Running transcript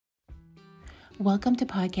Welcome to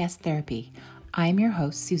Podcast Therapy. I'm your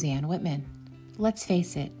host, Suzanne Whitman. Let's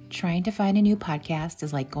face it, trying to find a new podcast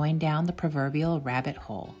is like going down the proverbial rabbit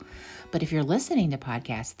hole. But if you're listening to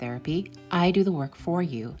Podcast Therapy, I do the work for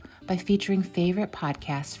you by featuring favorite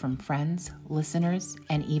podcasts from friends, listeners,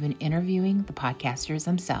 and even interviewing the podcasters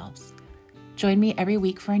themselves. Join me every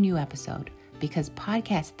week for a new episode because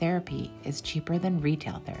Podcast Therapy is cheaper than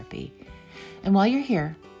retail therapy. And while you're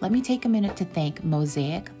here, let me take a minute to thank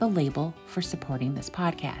Mosaic, the label, for supporting this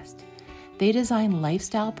podcast. They design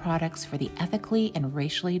lifestyle products for the ethically and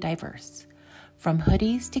racially diverse. From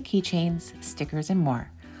hoodies to keychains, stickers, and more.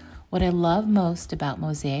 What I love most about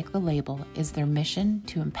Mosaic, the label, is their mission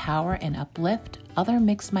to empower and uplift other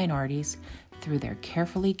mixed minorities through their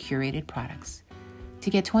carefully curated products. To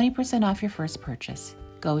get 20% off your first purchase,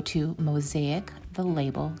 go to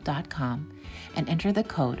mosaicthelabel.com and enter the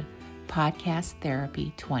code Podcast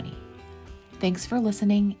Therapy 20. Thanks for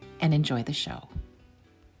listening and enjoy the show.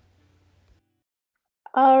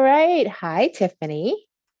 All right. Hi, Tiffany.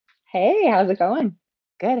 Hey, how's it going?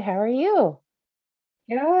 Good. How are you?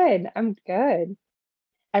 Good. I'm good.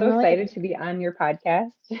 I'm So really excited to be on your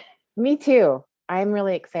podcast. Me too. I'm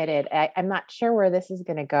really excited. I'm not sure where this is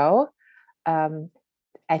going to go. I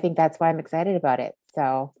think that's why I'm excited about it.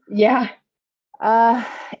 So, Yeah.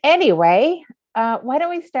 Anyway, why don't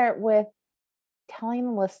we start with telling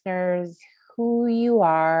the listeners who you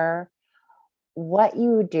are, what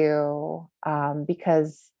you do,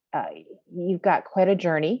 because you've got quite a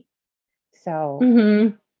journey. So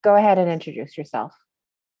Go ahead and introduce yourself.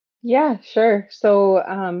 Yeah, sure. So,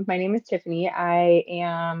 my name is Tiffany. I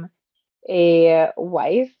am a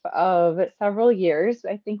wife of several years.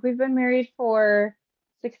 I think we've been married for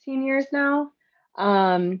 16 years now.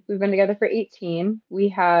 We've been together for 18. We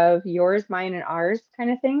have yours, mine, and ours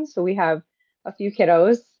kind of thing. So we have a few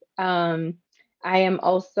kiddos. I am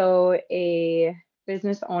also a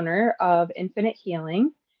business owner of Infinite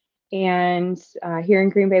Healing. And here in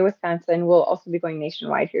Green Bay, Wisconsin, we'll also be going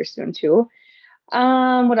nationwide here soon too.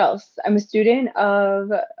 What else? I'm a student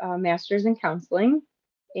of master's in counseling,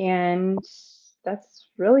 and that's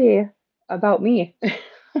really about me.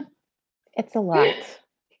 It's a lot.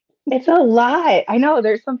 It's a lot. I know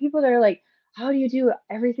there's some people that are like, how do you do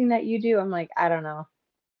everything that you do? I'm like, I don't know.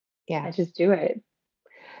 Yeah. I just do it.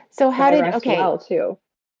 So But I rest well too.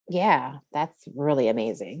 Yeah, that's really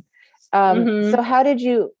amazing. So how did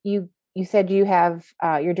you said you have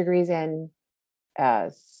your degrees in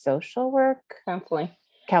social work? Counseling.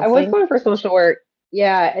 I was going for social work.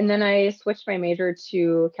 Yeah. And then I switched my major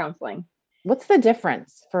to counseling. What's the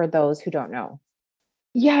difference for those who don't know?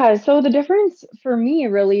 Yeah. So the difference for me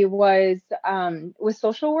really was with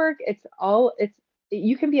social work,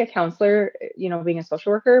 you can be a counselor, being a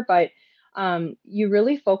social worker, but you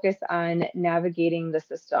really focus on navigating the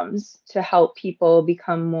systems to help people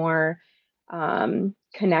become more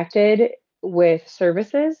connected with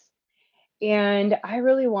services. And I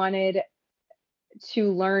really wanted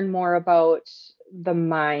to learn more about the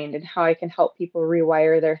mind and how I can help people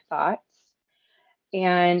rewire their thoughts.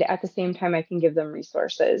 And at the same time, I can give them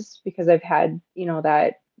resources because I've had,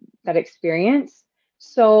 that experience.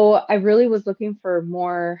 So I really was looking for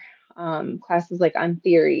more classes like on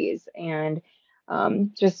theories and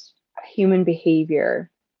just human behavior,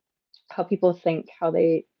 how people think, how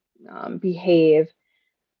they behave,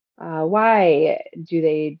 why do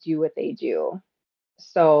they do what they do.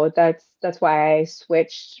 So that's why I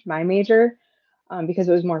switched my major because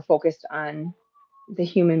it was more focused on the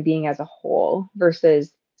human being as a whole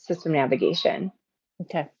versus system navigation.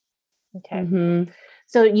 Okay.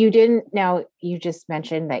 So you just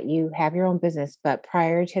mentioned that you have your own business, but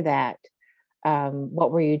prior to that,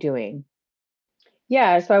 what were you doing?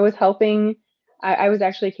 Yeah, so I was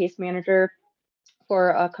actually a case manager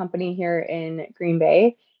for a company here in Green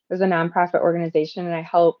Bay. It was a nonprofit organization, and I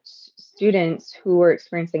helped students who were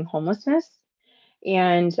experiencing homelessness.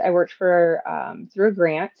 And I worked through a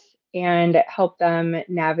grant and helped them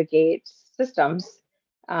navigate systems.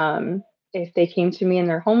 If they came to me and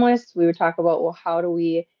they're homeless, we would talk about, well, how do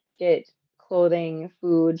we get clothing,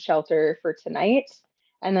 food, shelter for tonight?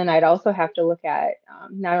 And then I'd also have to look at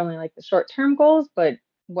not only like the short-term goals, but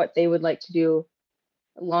what they would like to do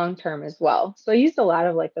long term as well. So I used a lot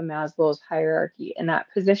of like the Maslow's hierarchy in that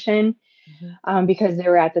position because they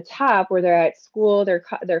were at the top where they're at school, they're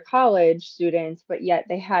college students, but yet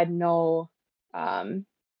they had no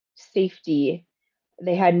safety.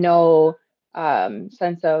 They had no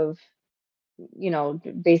sense of,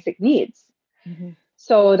 basic needs.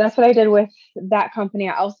 So that's what I did with that company.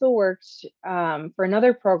 I also worked for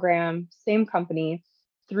another program, same company,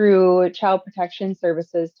 through Child Protection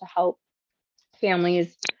Services to help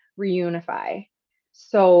families reunify.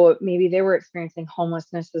 So maybe they were experiencing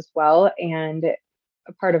homelessness as well. And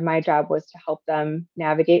a part of my job was to help them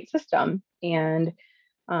navigate system and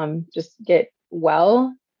just get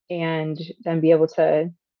well and then be able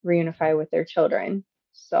to reunify with their children.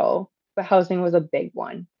 So, but housing was a big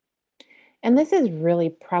one. And this is really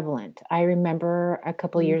prevalent. I remember a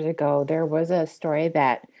couple Mhm. years ago, there was a story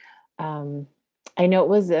that um, I know it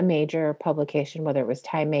was a major publication, whether it was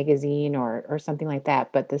Time Magazine or something like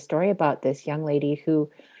that. But the story about this young lady who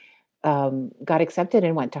got accepted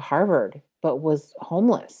and went to Harvard, but was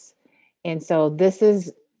homeless. And so this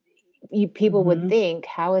is people would Mhm. think,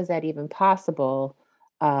 how is that even possible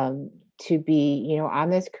um, to be, on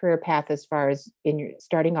this career path as far as in your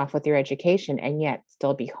starting off with your education and yet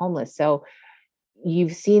still be homeless? So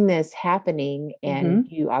you've seen this happening, and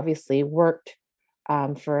Mhm. you obviously worked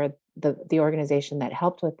for the organization that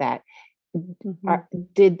helped with that. Mhm. Are,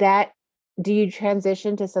 did that do you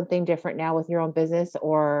transition to something different now with your own business,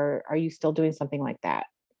 or are you still doing something like that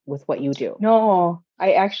with what you do? No,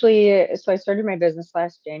 I actually, so I started my business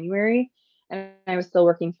last January and I was still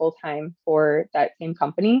working full time for that same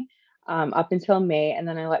company up until May. And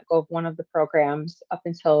then I let go of one of the programs up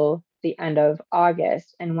until the end of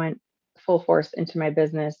August and went full force into my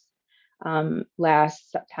business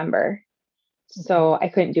last September. So I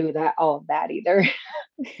couldn't do that, all of that either.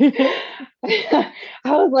 Okay. I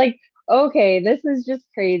was like, okay, this is just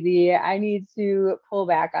crazy. I need to pull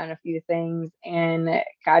back on a few things. And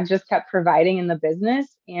God just kept providing in the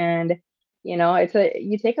business. And,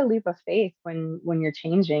 you take a leap of faith when you're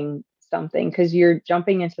changing something because you're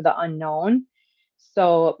jumping into the unknown.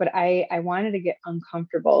 So, but I wanted to get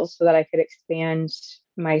uncomfortable so that I could expand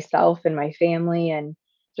myself and my family and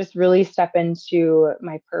just really step into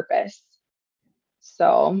my purpose.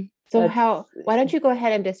 So So that's why don't you go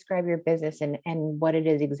ahead and describe your business and what it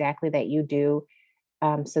is exactly that you do,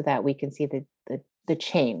 so that we can see the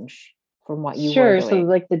change from what you were sure. So doing.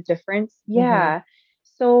 like the difference, Hmm. yeah.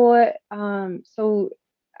 So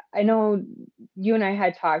I know you and I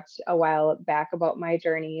had talked a while back about my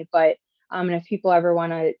journey, but and if people ever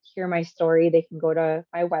want to hear my story, they can go to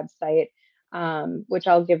my website, which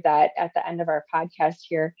I'll give that at the end of our podcast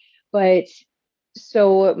here. But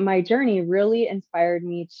so my journey really inspired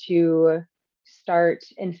me to start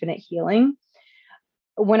Infinite Healing.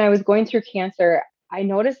 When I was going through cancer, I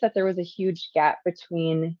noticed that there was a huge gap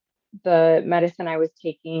between the medicine I was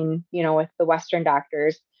taking, with the Western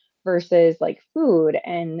doctors versus like food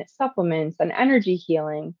and supplements and energy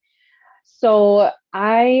healing. So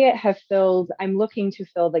I'm looking to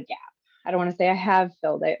fill the gap. I don't want to say I have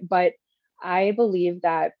filled it, but I believe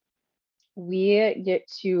that we get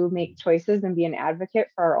to make choices and be an advocate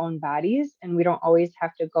for our own bodies. And we don't always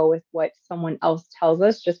have to go with what someone else tells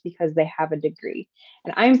us just because they have a degree.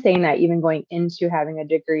 And I'm saying that even going into having a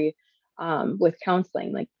degree with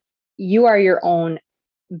counseling, like you are your own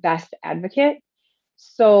best advocate.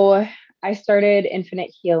 So I started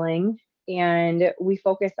Infinite Healing and we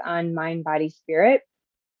focus on mind, body, spirit.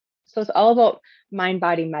 So it's all about mind,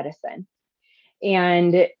 body medicine.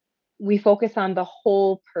 And we focus on the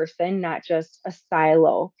whole person, not just a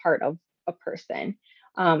silo part of a person.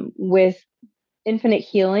 With Infinite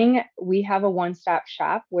Healing, we have a one stop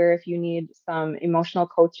shop where if you need some emotional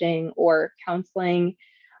coaching or counseling,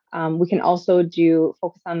 we can also do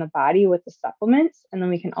focus on the body with the supplements. And then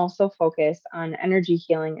we can also focus on energy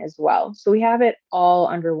healing as well. So we have it all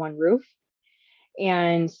under one roof.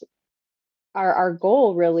 And our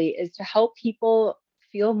goal really is to help people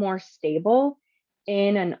feel more stable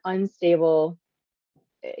in an unstable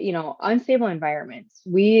environments.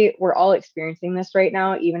 We're all experiencing this right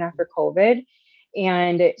now, even after COVID.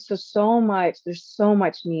 And there's so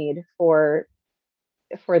much need for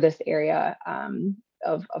this area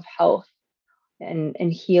of health and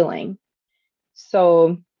healing.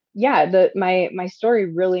 So yeah, my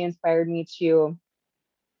story really inspired me to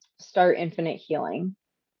start Infinite Healing.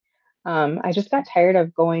 I just got tired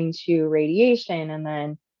of going to radiation and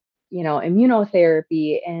then,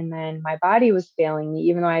 immunotherapy. And then my body was failing me,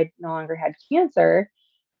 even though I no longer had cancer.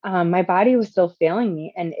 My body was still failing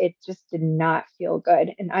me and it just did not feel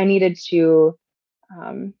good. And I needed to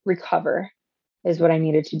recover, is what I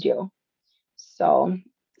needed to do. So,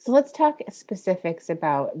 So let's talk specifics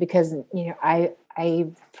about, because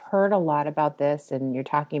I've heard a lot about this, and you're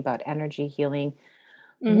talking about energy healing.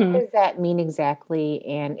 What mhm, does that mean exactly?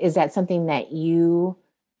 And is that something that you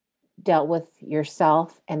dealt with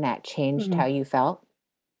yourself and that changed mhm, how you felt?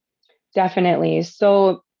 definitely.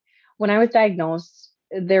 So, when I was diagnosed,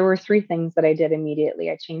 there were three things that I did immediately.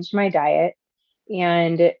 I changed my diet,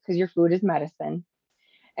 and because your food is medicine.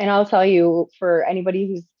 And I'll tell you, for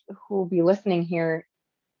anybody who will be listening here,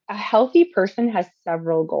 a healthy person has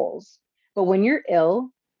several goals, but when you're ill,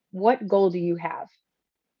 what goal do you have?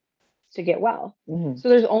 To get well. Mm-hmm. So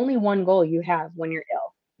there's only one goal you have when you're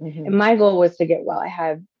ill. Mm-hmm. And my goal was to get well. I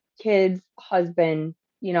have kids, husband,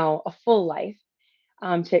 a full life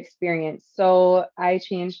to experience. So I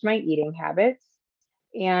changed my eating habits,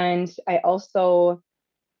 and I also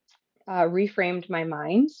reframed my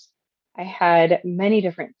mind. I had many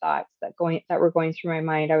different thoughts that were going through my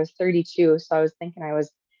mind. I was 32, so I was thinking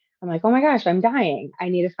I'm like, oh my gosh, I'm dying. I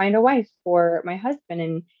need to find a wife for my husband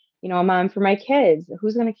and a mom for my kids.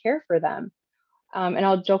 Who's going to care for them? And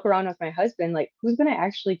I'll joke around with my husband, like, who's going to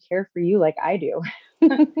actually care for you like I do?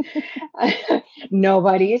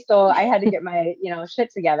 Nobody. So I had to get my,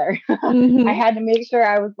 shit together. I Mm-hmm. had to make sure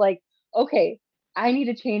I was like, okay, I need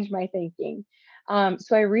to change my thinking.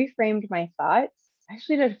 So I reframed my thoughts. I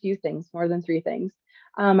actually did a few things, more than three things.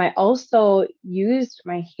 I also used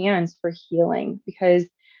my hands for healing because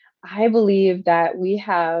I believe that we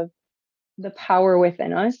have the power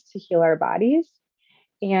within us to heal our bodies.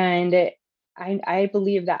 And I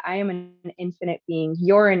believe that I am an infinite being.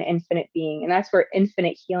 You're an infinite being. And that's where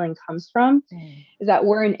infinite healing comes from, is that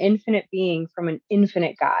we're an infinite being from an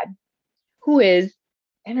infinite God who is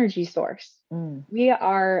energy source. Mm.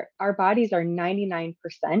 Our bodies are 99%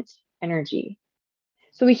 energy.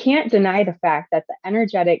 So we can't deny the fact that the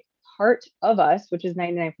energetic part of us, which is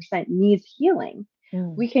 99%, needs healing.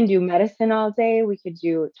 Mm. We can do medicine all day, we could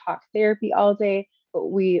do talk therapy all day, but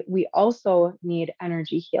we also need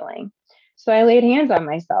energy healing. So I laid hands on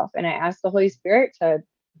myself and I asked the Holy Spirit to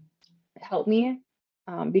help me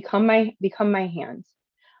become my hands,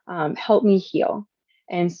 help me heal.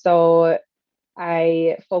 And so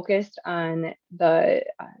I focused on the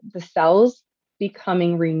cells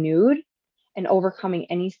becoming renewed and overcoming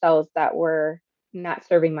any cells that were not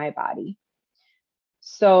serving my body.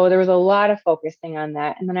 So there was a lot of focusing on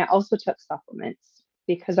that. And then I also took supplements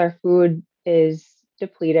because our food is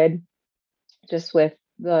depleted just with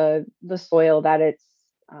the soil that it's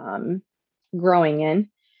um, growing in.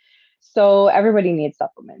 So everybody needs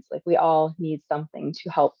supplements. Like we all need something to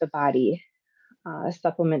help the body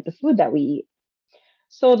supplement the food that we eat.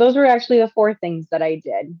 So those were actually the four things that I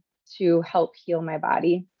did to help heal my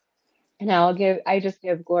body. And I just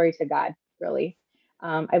give glory to God, really.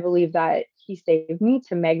 I believe that He saved me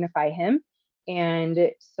to magnify Him.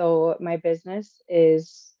 And so my business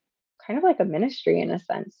is kind of like a ministry in a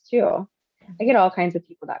sense, too. I get all kinds of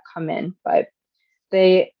people that come in, but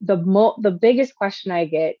the biggest question I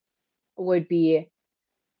get would be,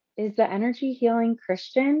 is the energy healing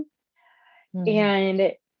Christian? Mm.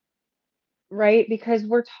 And right, because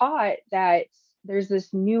we're taught that there's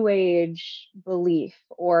this new age belief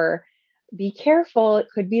or be careful, it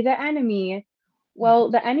could be the enemy. Well,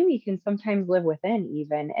 the enemy can sometimes live within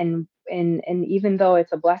even, and even though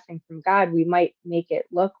it's a blessing from God, we might make it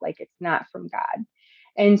look like it's not from God.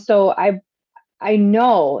 And so I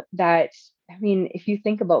know that, I mean, if you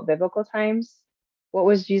think about biblical times, what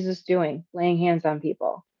was Jesus doing? Laying hands on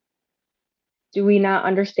people. Do we not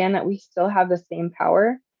understand that we still have the same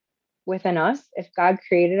power within us? If God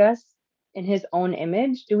created us in His own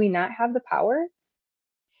image, do we not have the power?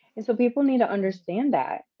 And so people need to understand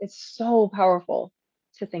that. It's so powerful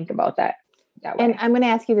to think about that And way. I'm going to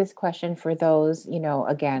ask you this question for those,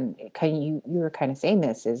 again, you were kind of saying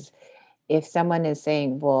this is if someone is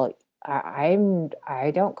saying, well, I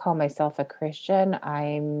don't call myself a Christian.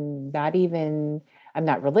 I'm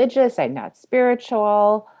not religious. I'm not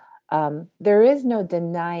spiritual. There is no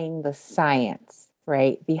denying the science,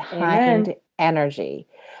 right, Amen. behind energy.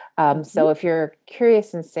 Mhm. So if you're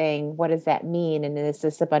curious and saying, what does that mean? And then it's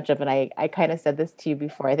just a bunch of, and I kind of said this to you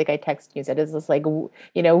before, I think I texted you, said, is this like, woo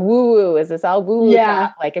woo? Is this all woo woo Yeah.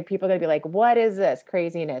 talk? Like, and people are going to be like, what is this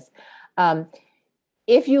craziness? Um,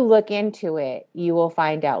 if you look into it, you will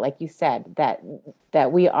find out, like you said,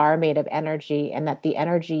 that we are made of energy and that the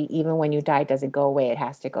energy, even when you die, doesn't go away. It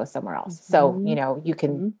has to go somewhere else. So, Mhm. you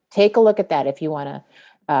can Mhm. take a look at that if you want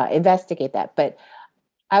to investigate that. But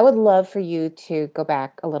I would love for you to go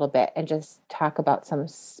back a little bit and just talk about some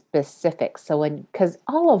specifics. So because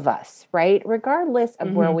all of us, right, regardless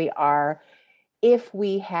of where Mhm. we are, if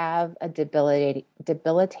we have a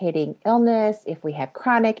debilitating illness, if we have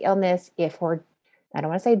chronic illness, if we're, I don't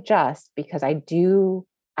want to say just because I don't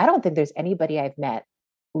think there's anybody I've met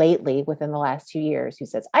lately within the last 2 years who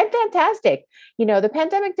says, I'm fantastic. The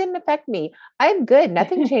pandemic didn't affect me. I'm good.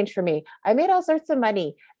 Nothing changed for me. I made all sorts of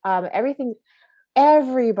money.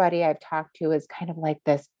 Everybody I've talked to is kind of like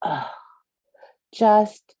this,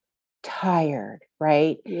 just tired,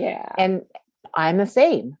 right? Yeah. And I'm the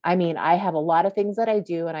same. I mean, I have a lot of things that I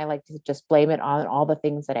do, and I like to just blame it on all the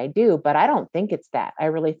things that I do, but I don't think it's that. I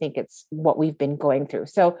really think it's what we've been going through.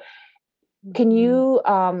 So, can you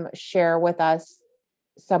share with us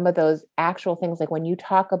some of those actual things, like when you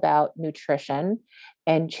talk about nutrition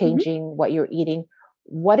and Mhm. changing what you're eating,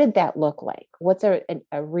 what did that look like? What's a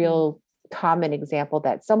real common example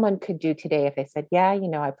that someone could do today if they said, yeah,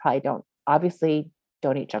 I probably obviously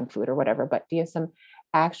don't eat junk food or whatever, but do you have some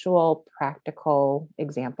actual practical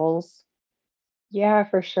examples? Yeah,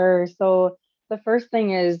 for sure. So the first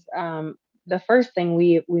thing is the first thing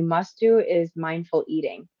we must do is mindful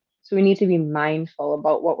eating. So we need to be mindful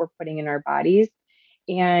about what we're putting in our bodies.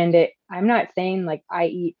 And I'm not saying like I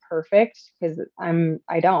eat perfect because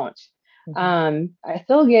I don't. Mhm. I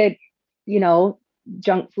still get, you know,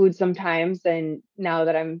 junk food sometimes, and now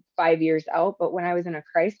that I'm 5 years out, but when I was in a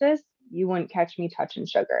crisis, you wouldn't catch me touching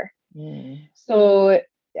sugar. Mm. So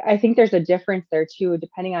I think there's a difference there too,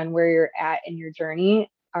 depending on where you're at in your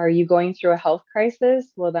journey. Are you going through a health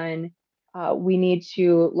crisis? Well, then we need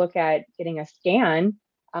to look at getting a scan,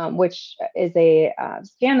 which is a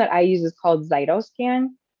scan that I use is called Zytoscan,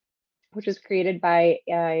 which was created by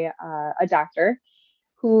a doctor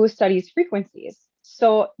who studies frequencies.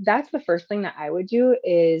 So that's the first thing that I would do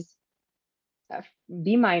is uh,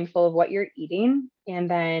 be mindful of what you're eating and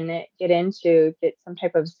then get some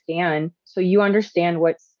type of scan so you understand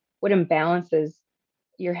what imbalances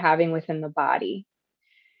you're having within the body.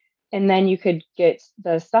 And then you could get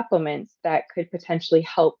the supplements that could potentially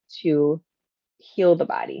help to heal the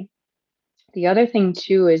body. The other thing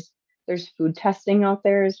too is there's food testing out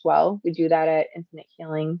there as well. We do that at Infinite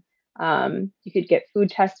Healing. You could get food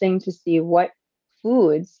testing to see what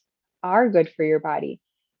foods are good for your body.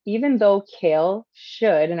 Even though kale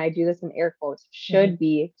should, and I do this in air quotes, Mhm. should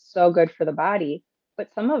be so good for the body,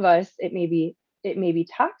 but some of us it may be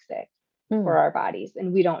toxic for Mm. our bodies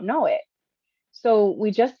and we don't know it. So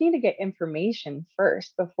we just need to get information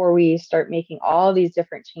first before we start making all these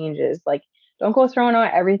different changes. Like, don't go throwing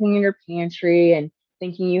out everything in your pantry and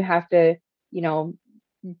thinking you have to, you know,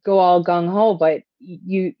 go all gung ho. But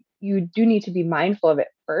you do need to be mindful of it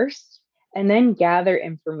first, and then gather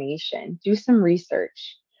information, do some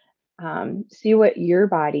research, see what your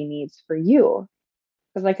body needs for you.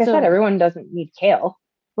 Because, like I said, So, everyone doesn't need kale,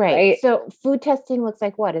 right. right? So, food testing looks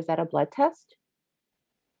like what? Is that a blood test?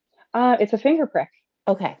 It's a finger prick.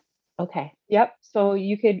 Okay. Okay. Yep. So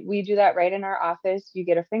we do that right in our office. You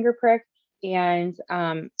get a finger prick. And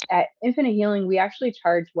at Infinite Healing, we actually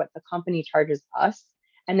charge what the company charges us.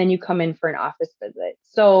 And then you come in for an office visit.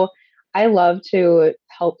 So I love to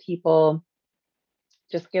help people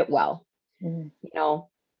just get well. Mhm. You know,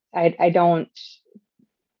 I don't,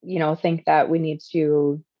 think that we need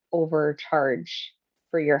to overcharge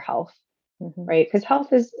for your health, Mhm. right? Because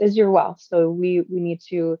health is your wealth. So we need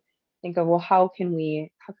to think of, well, how can we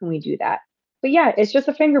do that? But yeah, it's just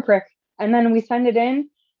a finger prick, and then we send it in,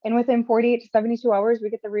 and within 48 to 72 hours, we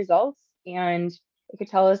get the results, and it could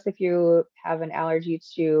tell us if you have an allergy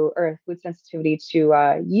to or a food sensitivity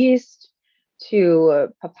to yeast, to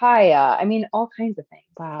papaya. I mean, all kinds of things.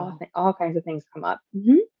 Wow. All kinds of things come up.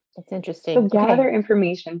 Mhm. That's So interesting. Okay. gather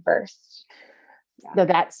information first.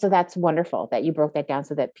 Yeah. So that's wonderful that you broke that down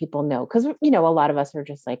so that people know. Because a lot of us are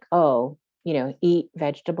just like, oh, eat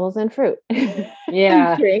vegetables and fruit and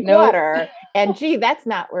Yeah. drink Nope. water. And gee, that's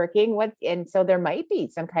not working. And so there might be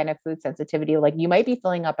some kind of food sensitivity. Like you might be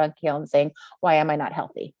filling up on kale and saying, why am I not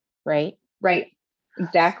healthy? Right. Right.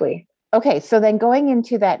 Exactly. Okay. So then going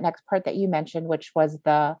into that next part that you mentioned, which was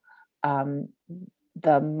um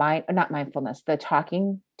the mind, not mindfulness, the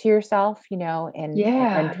talking to yourself, and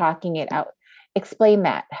Yeah. talking it out. Explain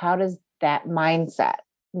that. How does that mindset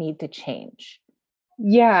need to change?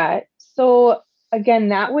 Yeah. So again,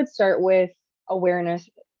 that would start with awareness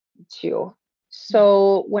too.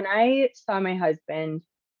 So when I saw my husband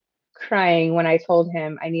crying when I told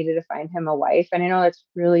him I needed to find him a wife, and I know that's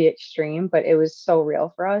really extreme, but it was so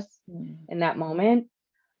real for us Mm. in that moment.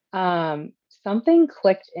 Something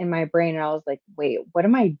clicked in my brain, and I was like, wait, what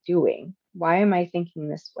am I doing? Why am I thinking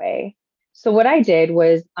this way? So what I did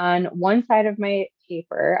was on one side of my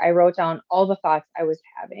paper, I wrote down all the thoughts I was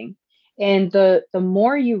having. And the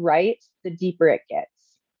more you write, the deeper it gets.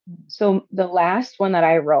 So the last one that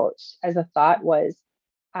I wrote as a thought was,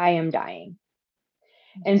 I am dying.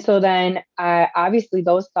 And so then obviously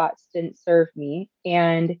those thoughts didn't serve me.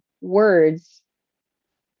 And words,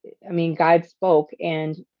 I mean, God spoke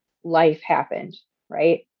and life happened,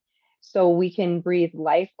 right? So we can breathe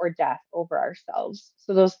life or death over ourselves.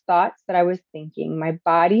 So those thoughts that I was thinking, my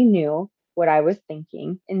body knew what I was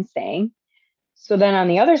thinking and saying. So then on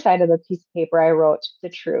the other side of the piece of paper, I wrote the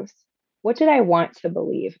truth. what did I want to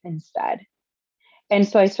believe instead? And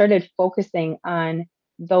so I started focusing on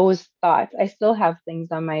those thoughts. I still have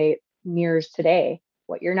things on my mirrors today.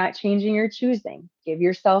 What you're not changing, you're choosing. Give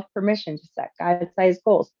yourself permission to set God-sized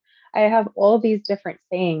goals. I have all these different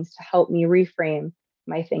sayings to help me reframe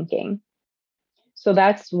my thinking. So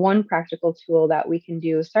that's one practical tool that we can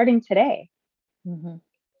do starting today. Mm-hmm.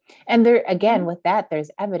 And there, again, Yeah. with that,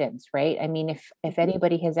 there's evidence, right? I mean, if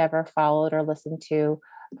anybody has ever followed or listened to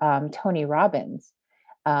Tony Robbins,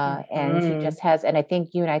 and he Mm-hmm. just has, and I think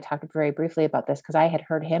you and I talked very briefly about this because I had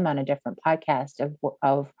heard him on a different podcast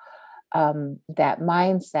of that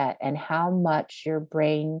mindset and how much your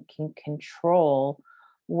brain can control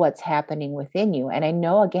what's happening within you. And I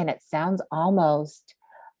know, again, it sounds almost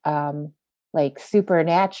um, like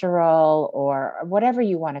supernatural or whatever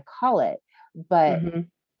you want to call it, but Mm-hmm.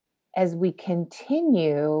 as we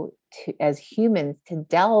continue to as humans to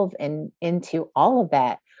delve into all of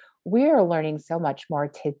that, we're learning so much more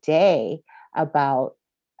today about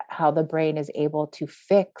how the brain is able to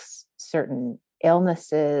fix certain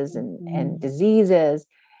illnesses and Mm-hmm. diseases,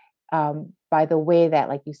 by the way that,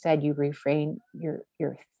 like you said, you reframe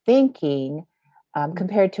your thinking,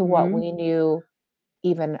 compared to what Mm-hmm. we knew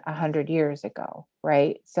even 100 years ago,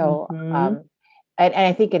 right? So Mm-hmm. and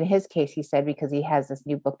I think in his case, he said, because he has this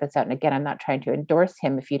new book that's out. And again, I'm not trying to endorse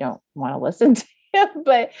him if you don't want to listen to him,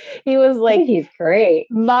 but he was I like, think he's great.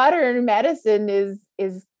 modern medicine is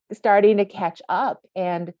starting to catch up.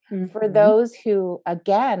 And for Mm-hmm. those who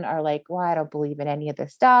again are like, well, I don't believe in any of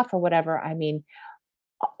this stuff or whatever. I mean,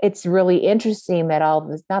 it's really interesting that all of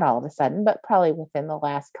this, not all of a sudden, but probably within the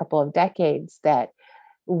last couple of decades, that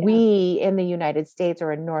Yeah. we in the United States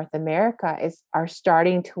or in North America are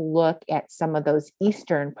starting to look at some of those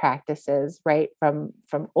Eastern practices, right, from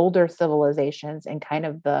older civilizations, and kind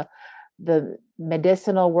of the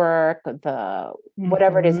medicinal work, the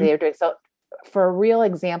whatever it is Mm-hmm. they're doing. So, for a real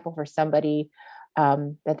example, for somebody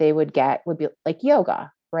that they would get would be like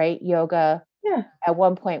yoga, right? Yoga Yeah. at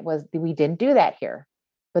one point was, we didn't do that here,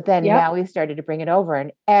 but then Yep. now we started to bring it over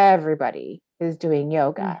and everybody is doing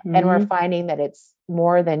yoga, and we're Mm-hmm. finding that it's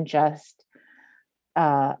more than just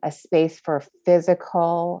a space for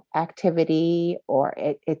physical activity, or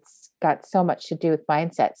it's got so much to do with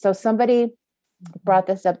mindset. So somebody brought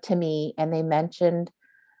this up to me and they mentioned,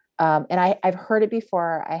 and I've heard it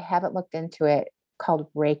before, I haven't looked into it, called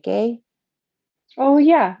Reiki. Oh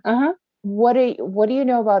yeah. Uh-huh. What do you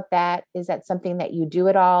know about that? Is that something that you do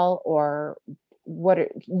at all, or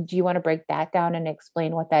do you want to break that down and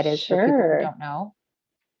explain what that is for people who Sure. don't know?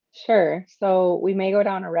 Sure. So we may go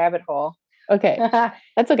down a rabbit hole. Okay,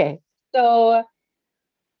 that's okay. So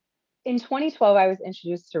in 2012, I was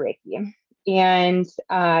introduced to Reiki, and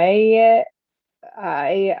I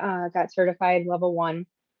got certified level one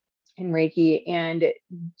in Reiki. And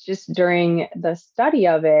just during the study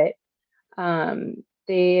of it,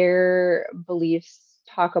 their beliefs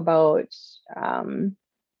talk about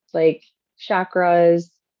like chakras,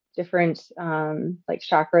 different like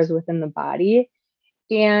chakras within the body.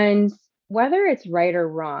 And whether it's right or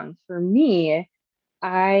wrong, for me,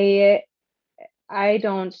 I I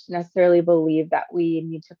don't necessarily believe that we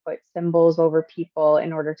need to put symbols over people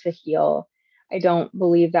in order to heal. I don't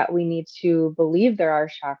believe that we need to believe there are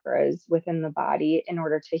chakras within the body in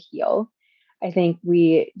order to heal. I think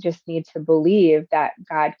we just need to believe that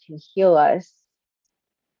God can heal us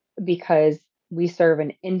because we serve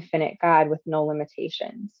an infinite God with no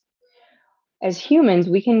limitations. As humans,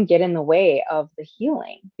 we can get in the way of the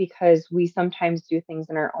healing because we sometimes do things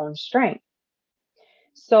in our own strength.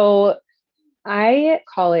 So I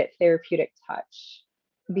call it therapeutic touch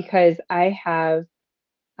because um,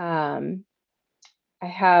 I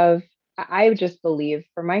have, I just believe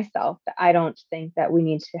for myself that I don't think that we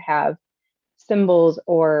need to have symbols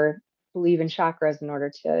or believe in chakras in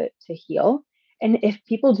order to heal. And if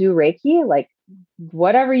people do Reiki, like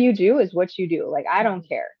whatever you do is what you do. Like I don't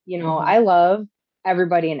care. Mm-hmm. I love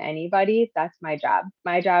everybody and anybody. That's my job.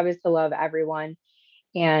 My job is to love everyone.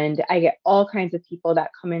 And I get all kinds of people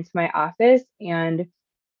that come into my office and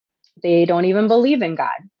they don't even believe in God.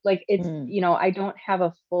 Like it's, Mm-hmm. I don't have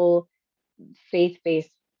a full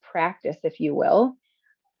faith-based practice, if you will.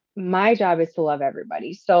 My job is to love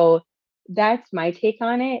everybody. So that's my take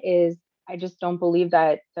on it is I just don't believe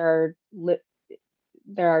that there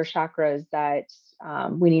are chakras that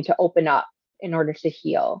we need to open up in order to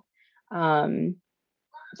heal. Um,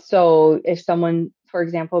 so if someone, for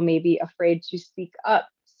example, may be afraid to speak up,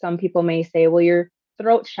 some people may say, well, your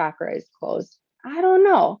throat chakra is closed. I don't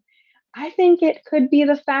know. I think it could be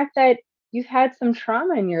the fact that you've had some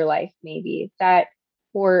trauma in your life, maybe that,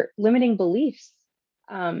 or limiting beliefs.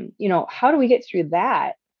 How do we get through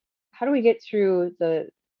that? how do we get through the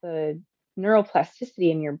neuroplasticity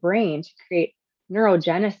in your brain to create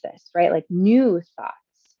neurogenesis, right? Like new thoughts,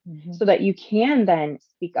 so that you can then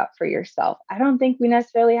speak up for yourself. I don't think we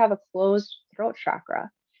necessarily have a closed throat chakra,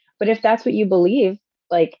 but if that's what you believe,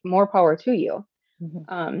 like more power to you.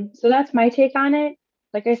 So that's my take on it.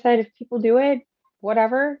 Like I said, if people do it,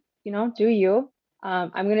 whatever, do you. I'm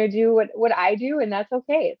gonna do what I do, and that's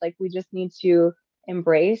okay. Like we just need to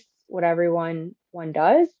embrace what everyone one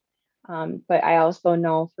does. But I also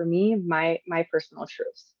know for me, my personal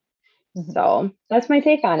truths. So that's my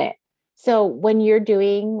take on it. So when you're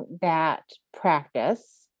doing that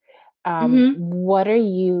practice, hmm what are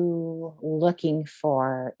you looking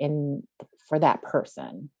for that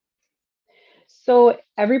person? So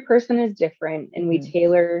every person is different, and we Mhm.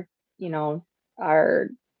 tailor, our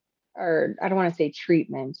I don't want to say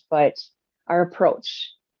treatment, but our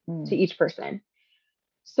approach to Mm. each person.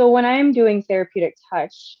 So when I'm doing therapeutic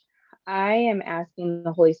touch, I am asking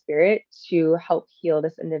the Holy Spirit to help heal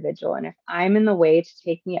this individual. And if I'm in the way, to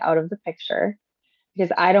take me out of the picture,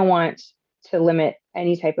 because I don't want to limit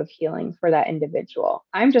any type of healing for that individual.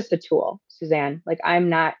 I'm just a tool, Suzanne. Like I'm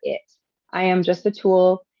not it. I am just a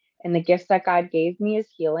tool. And the gifts that God gave me is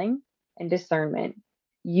healing and discernment.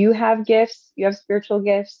 You have gifts, you have spiritual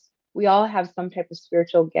gifts. We all have some type of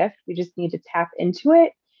spiritual gift. We just need to tap into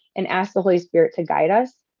it and ask the Holy Spirit to guide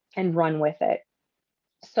us and run with it.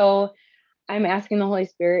 So I'm asking the Holy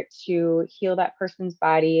Spirit to heal that person's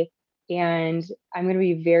body. And I'm going to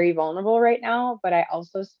be very vulnerable right now, but I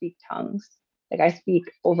also speak tongues. Like I speak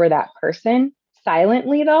over that person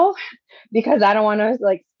silently, though, because I don't want to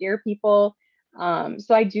like scare people.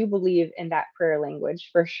 So I do believe in that prayer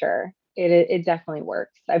language for sure. It definitely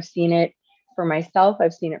works. I've seen it for myself,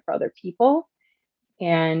 I've seen it for other people.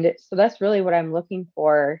 And so that's really what I'm looking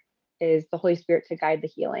for, is the Holy Spirit to guide the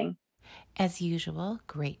healing. As usual,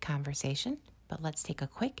 great conversation, but let's take a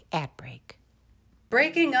quick ad break.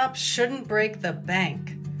 Breaking up shouldn't break the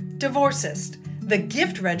bank. Divorcist, the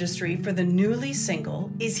gift registry for the newly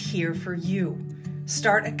single, is here for you.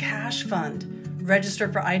 Start a cash fund,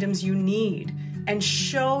 register for items you need, and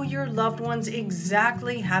show your loved ones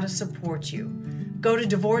exactly how to support you. Go to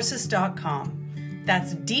divorcist.com.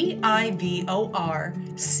 That's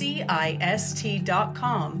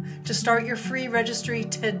divorcist.com to start your free registry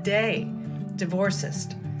today.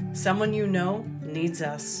 Divorcist, someone you know needs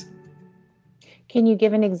us. Can you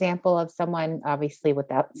give an example of someone, obviously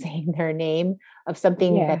without saying their name, of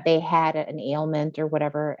something Yeah, that they had an ailment or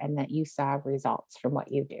whatever, and that you saw results from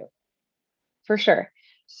what you do? for sure.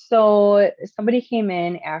 So somebody came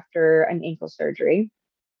in after an ankle surgery,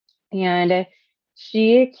 and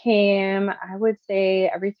she came, I would say,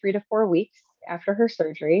 every 3 to 4 weeks after her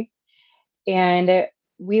surgery. And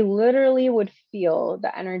we literally would feel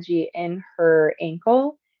the energy in her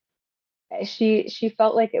ankle. She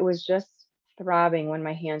felt like it was just throbbing when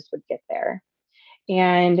my hands would get there.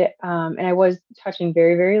 And I was touching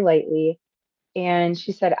very, very lightly. And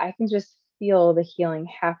she said, I can just feel the healing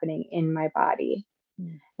happening in my body.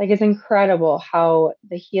 Mm. Like it's incredible how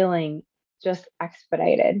the healing just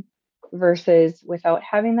expedited versus without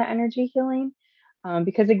having the energy healing.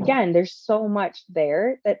 Because again, there's so much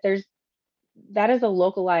there that is a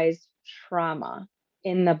localized trauma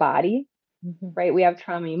in the body, Mhm. right? We have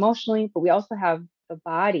trauma emotionally, but we also have the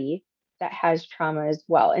body that has trauma as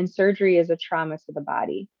well. And surgery is a trauma to the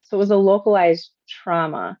body. So it was a localized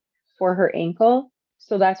trauma for her ankle.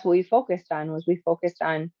 So that's what we focused on, was we focused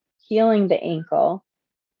on healing the ankle,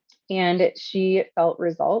 and she felt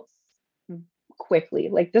results quickly.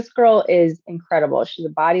 Like this girl is incredible. She's a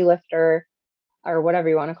body lifter, or whatever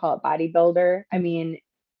you want to call it, bodybuilder. I mean,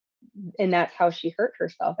 and that's how she hurt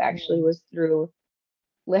herself, actually, Mm. was through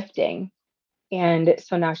lifting. And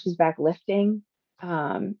so now she's back lifting.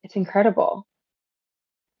 It's incredible.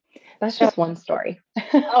 That's So, just one story.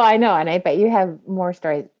 oh, I know, and I bet you have more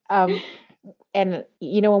stories. And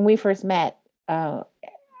when we first met, uh,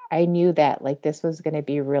 I knew that like this was going to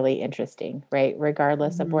be really interesting, right?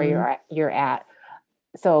 Regardless of where Mhm. you're at.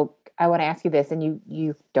 So I want to ask you this, and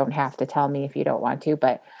you don't have to tell me if you don't want to,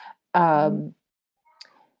 but Mhm. um,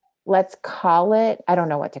 let's call it. I don't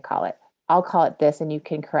know what to call it. I'll call it this, and you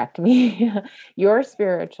can correct me. Your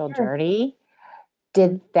spiritual Sure. journey, Mhm.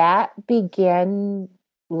 did that begin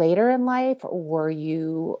later in life? Were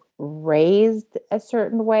you raised a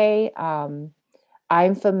certain way? I'm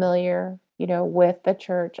familiar, with the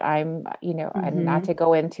church. And not Mhm. to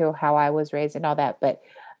go into how I was raised and all that, but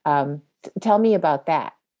tell me about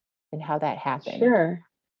that and how that happened. Sure.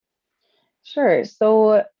 Sure.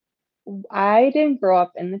 So I didn't grow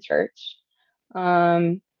up in the church.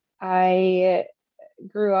 I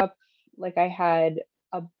grew up like I had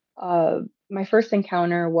a, my first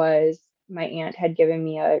encounter was my aunt had given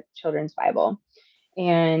me a children's Bible.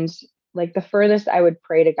 And like the furthest I would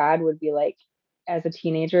pray to God would be like, as a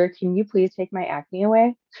teenager, can you please take my acne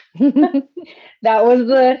away? That was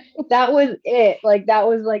it. Like that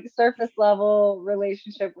was like surface level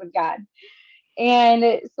relationship with God.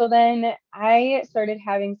 And so then I started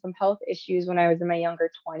having some health issues when I was in my younger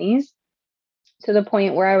 20s, to the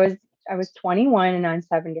point where I was 21 and on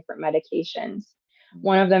 7 different medications.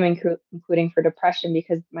 One of them including for depression,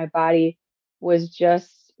 because my body was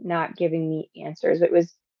just not giving me answers. It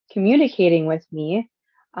was communicating with me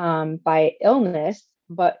by illness,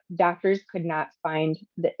 but doctors could not find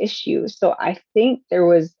the issue. So I think there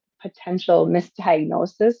was potential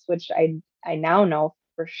misdiagnosis, which I now know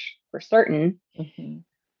for certain. Mm-hmm.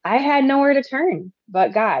 I had nowhere to turn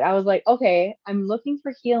but God. I was like, okay, I'm looking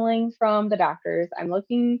for healing from the doctors. I'm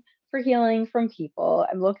looking for healing from people.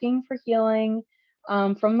 I'm looking for healing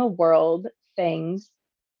from the world things.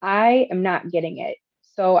 I am not getting it.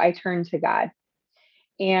 So I turned to God.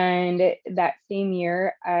 And that same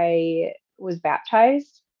year, I was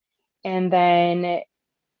baptized. And then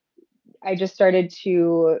I just started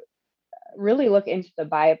to really look into the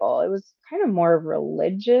Bible. It was kind of more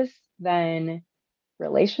religious than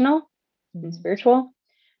relational and spiritual.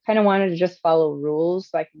 Kind of wanted to just follow rules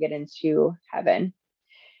so I could get into heaven.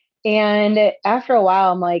 And after a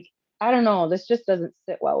while, I'm like, I don't know, this just doesn't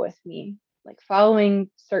sit well with me. Like following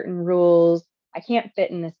certain rules, I can't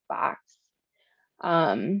fit in this box.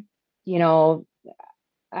 Um, you know,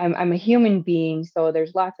 I'm a human being, so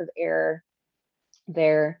there's lots of error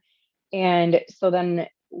there. And so then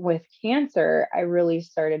with cancer, I really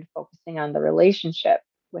started focusing on the relationship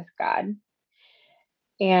with God.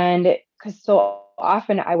 And because so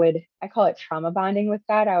often I call it trauma bonding with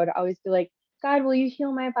God. I would always be like, God, will you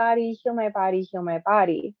heal my body, heal my body, heal my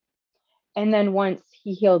body? And then once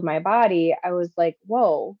he healed my body, I was like,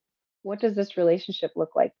 whoa, what does this relationship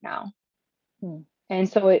look like now? Hmm. And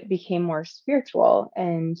so it became more spiritual.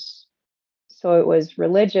 And so it was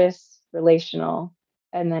religious, relational,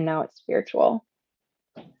 and then now it's spiritual.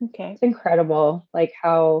 Okay. It's incredible, like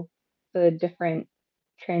how the different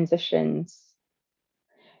transitions,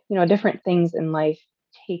 different things in life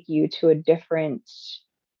take you to a different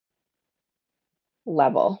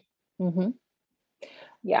level. Mm-hmm.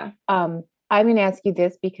 Yeah. I'm going to ask you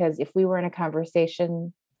this because if we were in a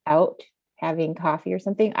conversation out having coffee or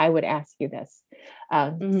something, I would ask you this.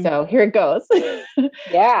 So here it goes.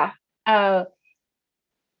 Yeah.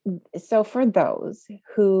 So for those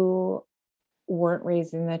who weren't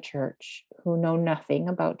raised in the church, who know nothing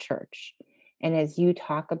about church, and as you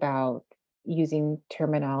talk about using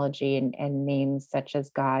terminology and names such as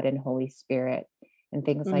God and Holy Spirit and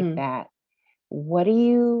things like that, what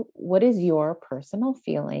is your personal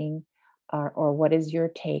feeling or what is your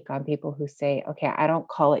take on people who say, okay, I don't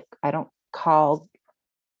call it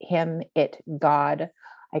God,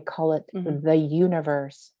 I call it the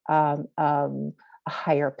universe, a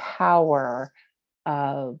higher power,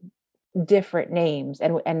 different names,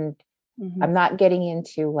 and I'm not getting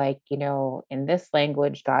into like, in this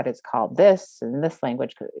language God is called this, in this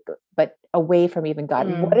language, but away from even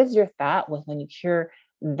God. What is your thought when you hear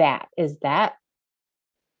that?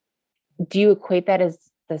 Do you equate that as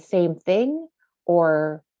the same thing,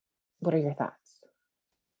 or what are your thoughts?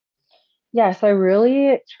 Yes, I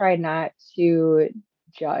really try not to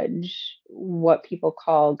judge what people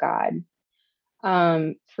call God.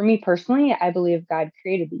 For me personally, I believe God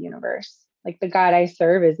created the universe. Like the God I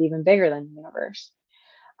serve is even bigger than the universe.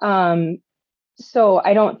 So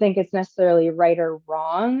I don't think it's necessarily right or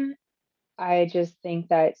wrong. I just think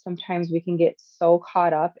that sometimes we can get so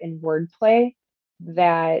caught up in wordplay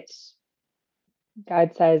that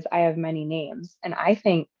God says, I have many names. And I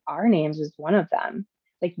think our names is one of them.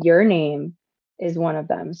 Like your name is one of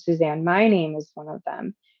them. Suzanne, my name is one of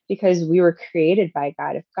them because we were created by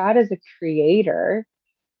God. If God is a creator,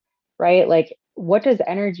 right? Like what does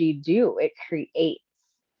energy do? It creates.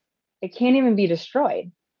 It can't even be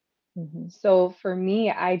destroyed. So for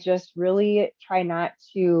me, I just really try not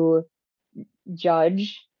to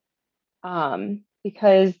judge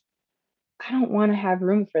because I don't want to have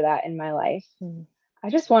room for that in my life. I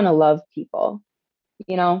just want to love people.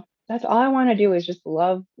 That's all I want to do is just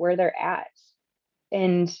love where they're at.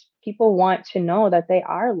 And people want to know that they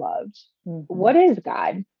are loved. What is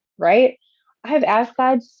God, right? I have asked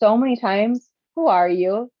God so many times, who are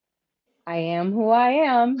you? I am who I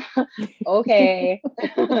am. Okay.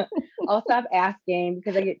 I'll stop asking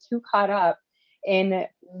because I get too caught up in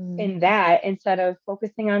that instead of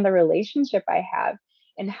focusing on the relationship I have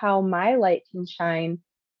and how my light can shine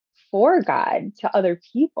for God to other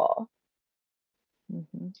people.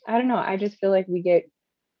 I don't know. I just feel like we get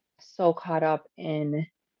so caught up in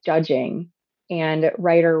judging and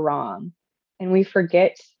right or wrong. And we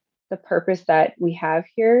forget the purpose that we have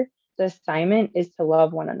here. The assignment is to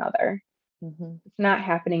love one another. It's not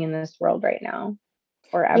happening in this world right now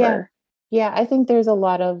or Yeah. ever. Yeah. I think there's a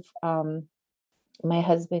lot of, my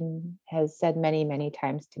husband has said many, many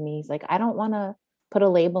times to me, he's like, I don't want to put a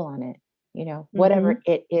label on it, whatever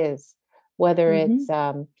it is, whether it's,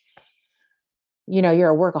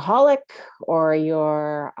 you're a workaholic or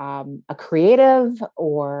you're a creative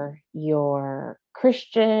or you're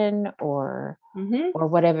Christian or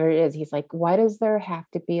whatever it is. He's like, why does there have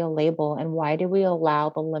to be a label? And why do we allow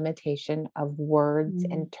the limitation of words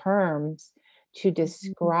and terms to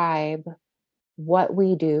describe what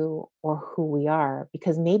we do or who we are?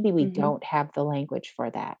 Because maybe we don't have the language for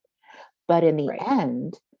that. But in the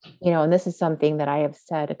end, and this is something that I have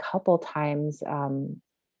said a couple times,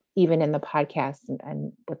 even in the podcast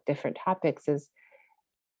and with different topics, is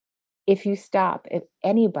if you stop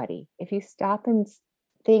and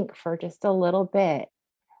think for just a little bit,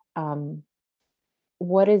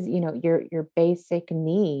 what is, your basic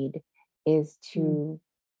need is to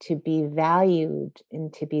be valued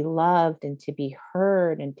and to be loved and to be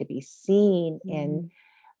heard and to be seen and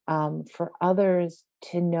for others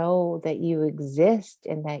to know that you exist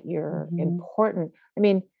and that you're important. I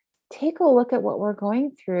mean, take a look at what we're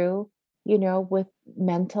going through, with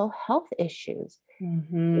mental health issues.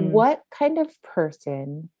 What kind of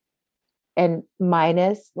person, and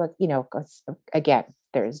minus, again,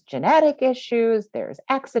 there's genetic issues, there's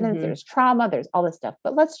accidents, there's trauma, there's all this stuff.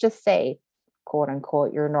 But let's just say, quote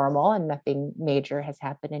unquote, you're normal and nothing major has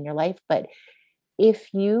happened in your life. But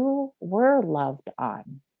if you were loved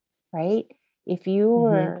on, right? If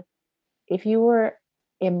you were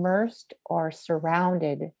immersed or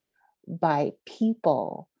surrounded by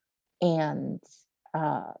people, and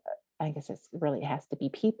I guess it really has to be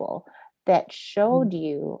people that showed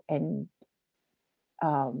you, and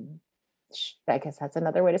I guess that's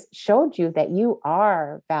another way to showed you that you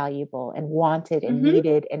are valuable and wanted and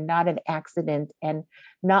needed and not an accident and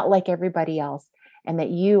not like everybody else, and that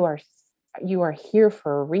you are here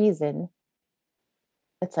for a reason.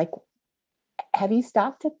 It's like, have you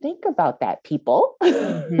stopped to think about that, people?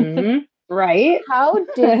 Right. How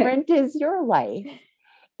different is your life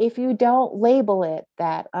if you don't label it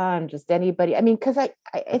that I'm just anybody? I mean, because I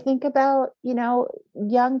think about,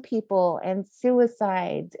 young people and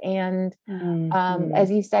suicides and, as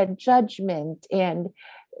you said, judgment and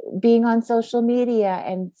being on social media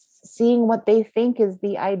and seeing what they think is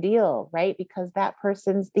the ideal, right? Because that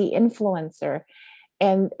person's the influencer,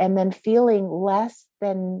 and then feeling less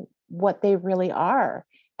than what they really are,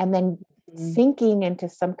 and then sinking into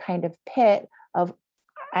some kind of pit of,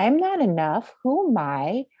 I'm not enough. Who am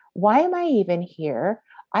I? Why am I even here?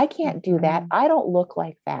 I can't do that. I don't look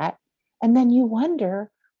like that. And then you wonder,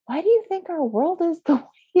 why do you think our world is the way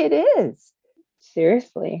it is?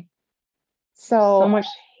 Seriously. So much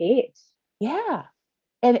hate. Yeah.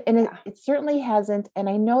 And it certainly hasn't. And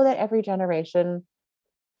I know that every generation,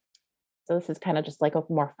 so this is kind of just like a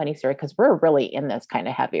more funny story because we're really in this kind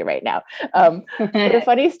of heavy right now. But a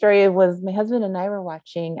funny story was my husband and I were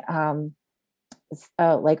watching,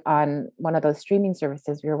 like on one of those streaming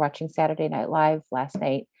services, we were watching Saturday Night Live last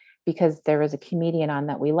night because there was a comedian on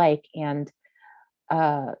that we like. And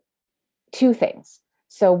two things.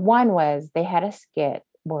 So one was they had a skit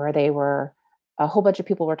where a whole bunch of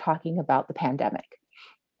people were talking about the pandemic.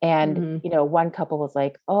 And, one couple was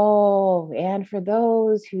like, oh, and for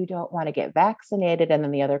those who don't want to get vaccinated. And then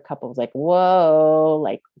the other couple was like, whoa,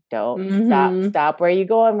 like, don't stop. Where are you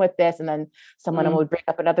going with this? And then someone would bring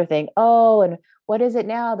up another thing. Oh, and what is it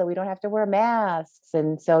now that we don't have to wear masks?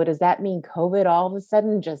 And so does that mean COVID all of a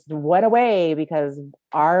sudden just went away because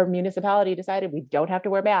our municipality decided we don't have to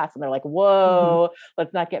wear masks? And they're like, whoa,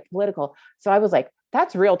 let's not get political. So I was like,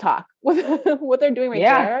 that's real talk. What they're doing right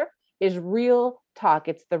there is real talk.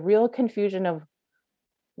 It's the real confusion of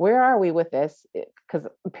where are we with this? Because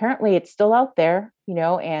apparently it's still out there,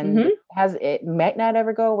 and it might not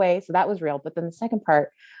ever go away. So that was real. But then the second part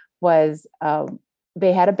was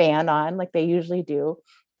they had a band on like they usually do.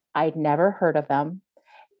 I'd never heard of them.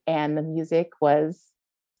 And the music was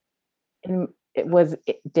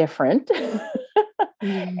different.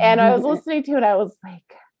 And I was listening to it. I was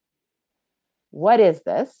like, what is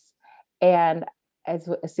this? And as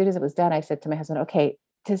soon as it was done, I said to my husband, okay,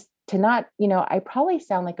 to not, I probably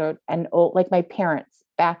sound like an old, like my parents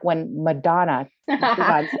back when Madonna was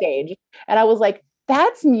on stage. And I was like,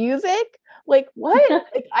 that's music? Like, what?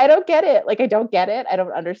 Like, I don't get it. Like, I don't get it. I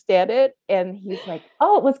don't understand it. And he's like,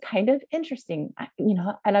 oh, it was kind of interesting,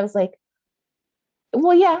 and I was like,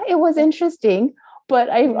 Well, yeah, it was interesting, but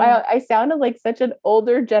I sounded like such an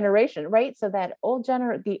older generation, right? So that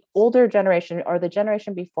the older generation or the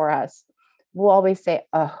generation before us will always say,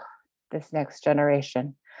 "Oh, this next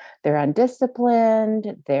generation, they're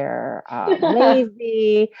undisciplined, they're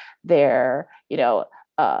lazy, they're,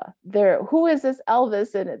 they're who is this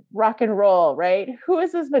Elvis in rock and roll, right? Who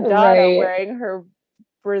is this Madonna Right. wearing her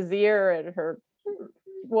brassiere and her Pointy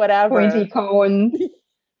whatever?" cones.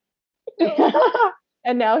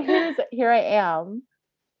 And now here I am,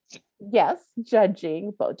 yes,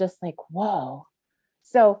 judging, but just like, whoa.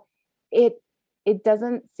 So it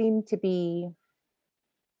doesn't seem to be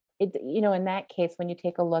it, in that case, when you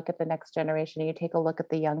take a look at the next generation and you take a look at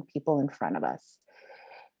the young people in front of us,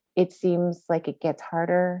 it seems like it gets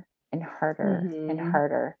harder and harder and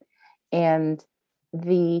harder. And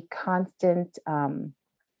the constant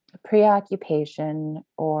preoccupation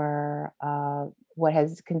or what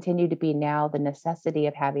has continued to be now the necessity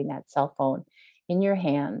of having that cell phone in your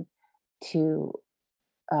hand to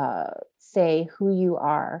say who you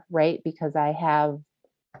are, right? Because I have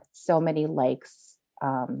so many likes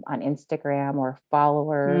on Instagram or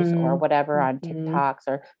followers or whatever on TikToks,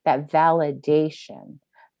 or that validation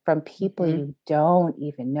from people you don't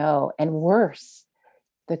even know. And worse,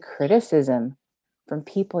 the criticism from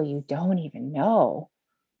people you don't even know.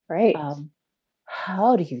 Right.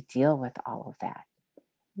 How do you deal with all of that?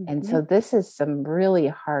 And so this is some really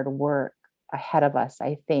hard work ahead of us,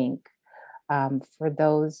 I think, for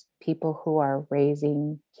those people who are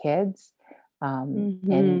raising kids and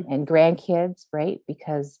grandkids, right?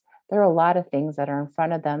 Because there are a lot of things that are in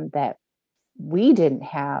front of them that we didn't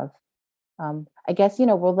have. I guess,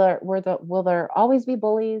 will there always be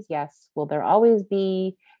bullies? Yes. Will there always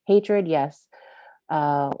be hatred? Yes.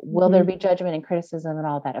 Will there be judgment and criticism and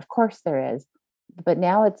all that? Of course there is. But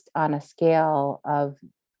now it's on a scale of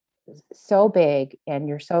so big and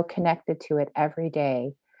you're so connected to it every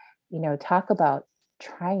day. Talk about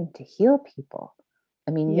trying to heal people.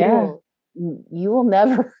 I mean, you will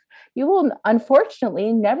never, you will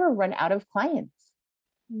unfortunately never run out of clients.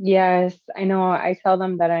 Yes, I know. I tell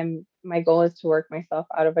them that my goal is to work myself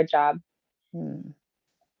out of a job, and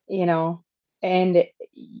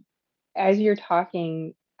as you're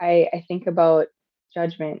talking, I think about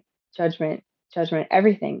judgment, judgment, judgment,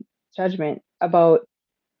 everything, judgment about,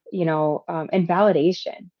 and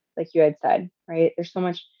validation, like you had said, right? There's so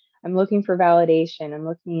much, I'm looking for validation. I'm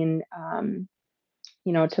looking,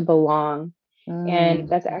 to belong. And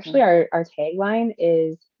that's actually our tagline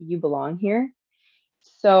is "You belong here."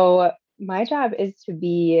 So my job is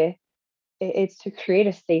it's to create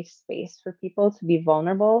a safe space for people to be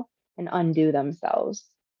vulnerable and undo themselves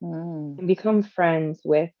and become friends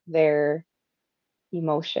with their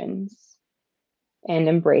emotions and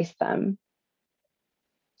embrace them.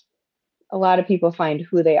 A lot of people find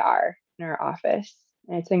who they are in our office,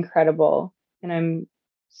 and it's incredible. And I'm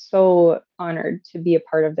so honored to be a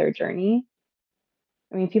part of their journey.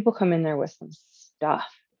 I mean, people come in there with some stuff.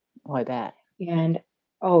 Oh, I bet. And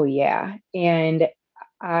oh, yeah. And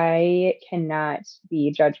I cannot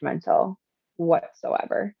be judgmental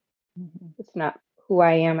whatsoever. It's not who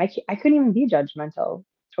I am. I couldn't even be judgmental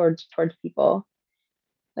towards people.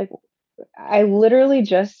 Like, I literally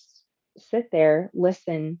just sit there,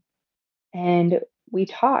 listen, and we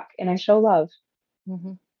talk, and I show love.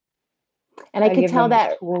 And I could tell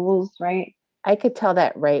that tools, right? I could tell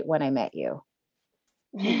that right when I met you.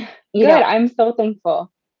 Good. I'm so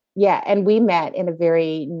thankful. Yeah, and we met in a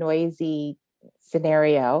very noisy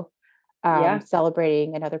scenario,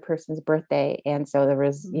 celebrating another person's birthday, and so there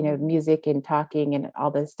was, music and talking and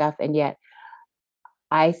all this stuff, and yet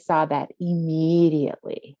I saw that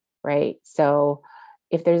immediately, right? So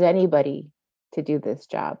if there's anybody to do this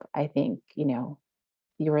job, I think,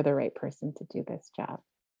 you're the right person to do this job.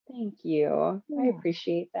 Thank you. Yeah. I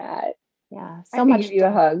appreciate that. Yeah, so much. Give you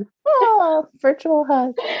a hug. Oh, virtual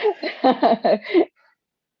hug.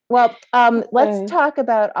 Well, let's talk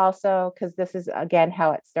about also, because this is, again,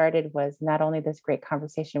 how it started was not only this great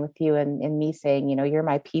conversation with you and me saying, you're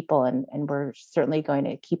my people and we're certainly going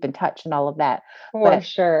to keep in touch and all of that. For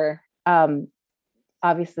sure.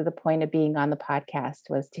 Obviously, the point of being on the podcast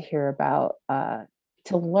was to hear about,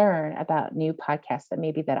 to learn about new podcasts that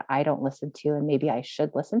maybe that I don't listen to and maybe I should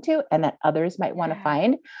listen to and that others might want to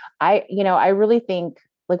find. I really think,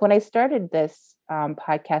 like when I started this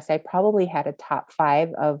podcast, I probably had a top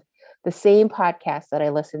 5 of the same podcasts that I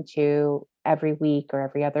listened to every week or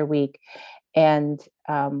every other week. And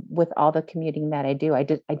with all the commuting that I do, I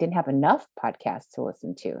didn't have enough podcasts to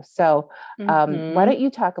listen to. So why don't you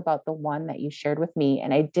talk about the one that you shared with me?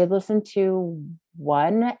 And I did listen to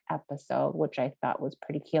one episode, which I thought was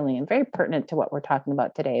pretty healing and very pertinent to what we're talking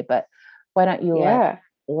about today. But why don't you let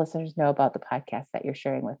the listeners know about the podcast that you're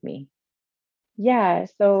sharing with me? Yeah.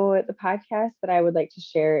 So the podcast that I would like to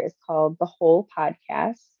share is called The Whole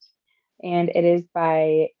Podcast, and it is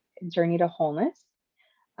by Journey to Wholeness.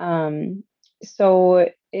 So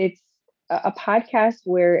it's a podcast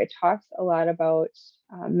where it talks a lot about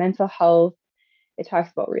mental health. It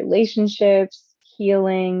talks about relationships,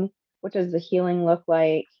 healing. What does the healing look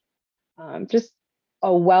like? Just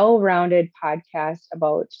a well-rounded podcast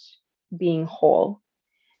about being whole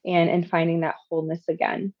and finding that wholeness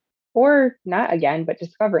again, or not again, but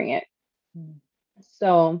discovering it.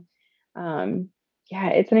 So, yeah,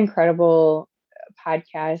 it's an incredible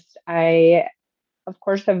podcast. I, of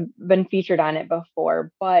course, have been featured on it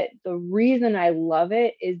before, but the reason I love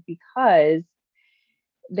it is because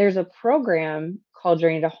there's a program called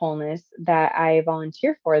Journey to Wholeness that I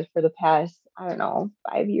volunteer for the past, I don't know,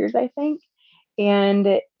 5 years, I think. And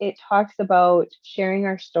it talks about sharing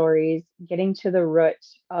our stories, getting to the root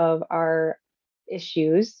of our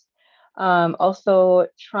issues, also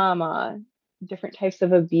trauma, different types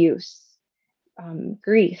of abuse,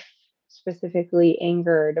 grief, specifically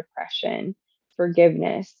anger, depression,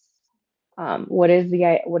 forgiveness. What is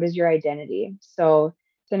your identity? So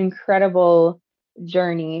it's an incredible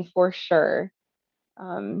journey for sure,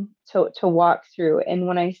 to walk through. And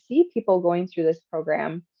when I see people going through this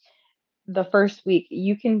program, the first week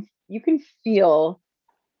you can feel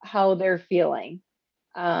how they're feeling,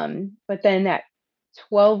 but then that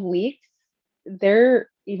 12 weeks they're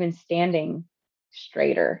even standing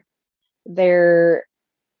straighter, they're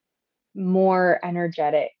more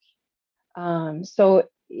energetic. So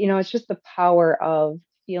it's just the power of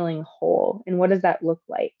feeling whole. And what does that look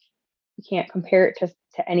like? You can't compare it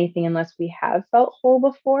to anything unless we have felt whole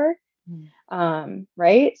before.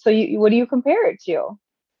 Right? So what do you compare it to?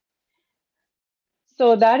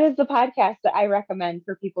 So that is the podcast that I recommend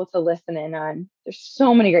for people to listen in on. There's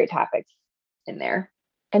so many great topics in there.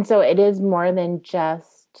 And so it is more than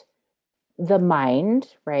just the mind,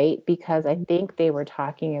 right? Because I think they were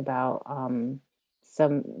talking about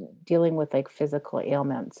some dealing with like physical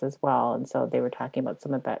ailments as well. And so they were talking about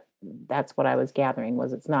some of that. That's what I was gathering,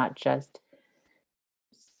 was it's not just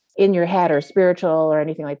in your head or spiritual or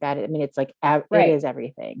anything like that. I mean, it's like, it is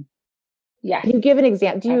everything. Yeah. Can you give an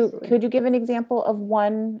example? Could you give an example of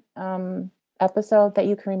one episode that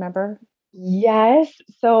you can remember? Yes.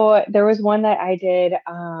 So there was one that I did.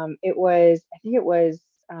 I think it was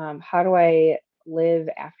How Do I Live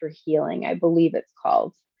After Healing? I believe it's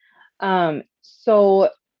called. So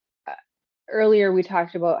earlier we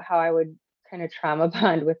talked about how I would kind of trauma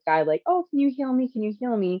bond with God, like, oh, can you heal me? Can you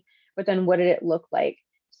heal me? But then what did it look like?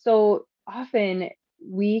 So often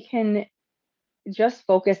we can just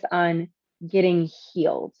focus on getting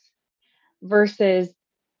healed versus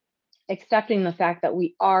accepting the fact that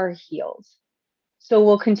we are healed. So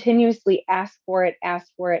we'll continuously ask for it,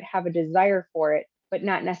 have a desire for it, but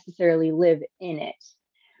not necessarily live in it.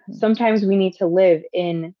 Sometimes we need to live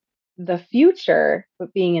in the future,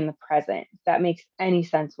 but being in the present, if that makes any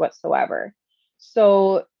sense whatsoever.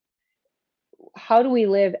 So how do we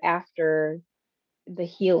live after the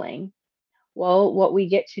healing? Well, what we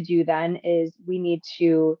get to do then is we need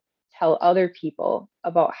to tell other people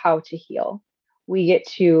about how to heal. We get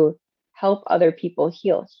to help other people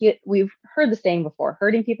heal. We've heard the saying before,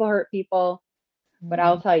 hurting people hurt people, but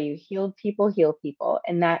I'll tell you, healed people heal people.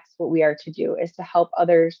 And that's what we are to do, is to help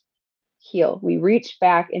others heal. We reach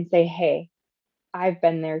back and say, hey, I've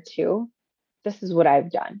been there too. This is what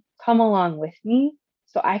I've done. Come along with me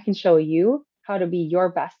so I can show you how to be your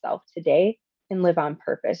best self today and live on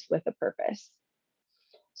purpose with a purpose.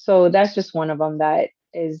 So that's just one of them that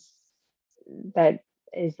is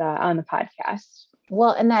on the podcast.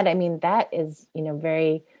 Well, and that is,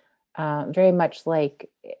 very, very much like,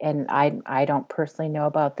 and I don't personally know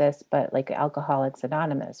about this, but like Alcoholics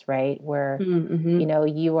Anonymous, right? Where,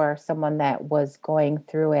 you are someone that was going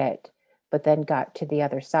through it, but then got to the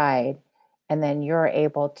other side, and then you're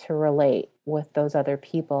able to relate with those other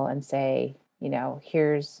people and say,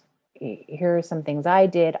 here are some things I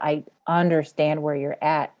did. I understand where you're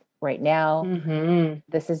at right now.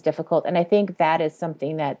 This is difficult. And I think that is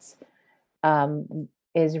something that's,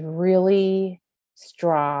 is really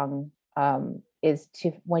strong, is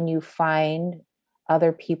to, when you find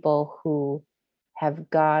other people who have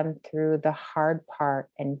gone through the hard part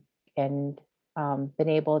and been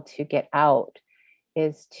able to get out,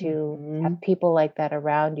 is to have people like that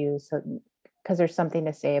around you. So, because there's something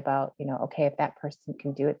to say about, okay, if that person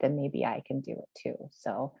can do it, then maybe I can do it too.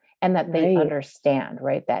 So, and that they understand,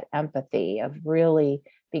 right? That empathy of really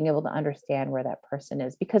being able to understand where that person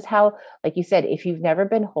is, because how, like you said, if you've never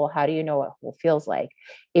been whole, how do you know what whole feels like?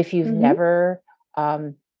 If you've never,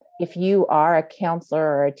 if you are a counselor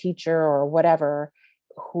or a teacher or whatever,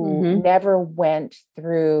 who never went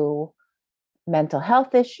through mental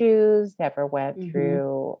health issues, never went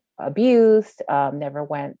through abuse, never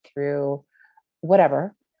went through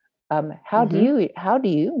whatever, how do you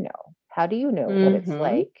know? How do you know what it's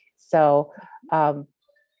like? So,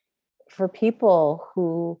 for people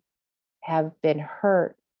who have been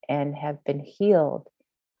hurt and have been healed,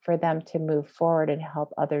 for them to move forward and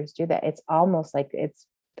help others do that, it's almost like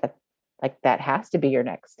that has to be your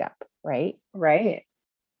next step, right? Right.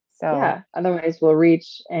 So yeah. Otherwise we'll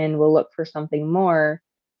reach and we'll look for something more.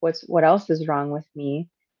 What else is wrong with me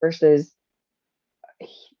versus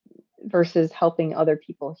helping other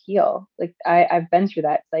people heal. Like I've been through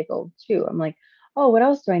that cycle too. I'm like, oh, what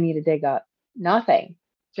else do I need to dig up? Nothing.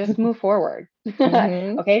 Just move forward.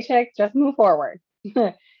 Okay, chick, just move forward.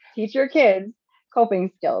 Teach your kids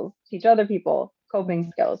coping skills. Teach other people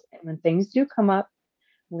coping skills. And when things do come up,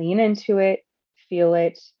 lean into it, feel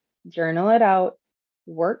it, journal it out,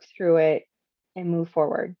 work through it, and move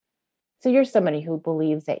forward. So you're somebody who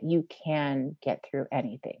believes that you can get through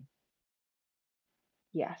anything.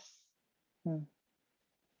 Yes.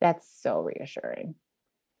 That's so reassuring.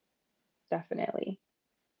 Definitely.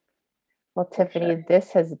 Well, Tiffany,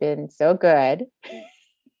 this has been so good.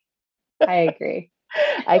 I agree.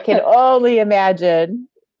 I can only imagine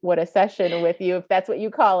what a session with you, if that's what you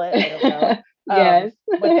call it, I don't know. Yes.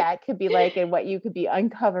 What that could be like and what you could be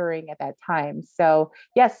uncovering at that time. So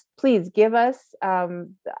yes, please give us,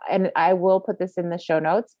 and I will put this in the show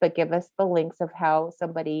notes, but give us the links of how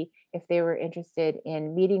somebody, if they were interested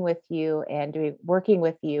in meeting with you and working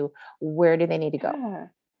with you, where do they need to go?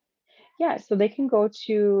 Yeah. So they can go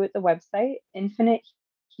to the website,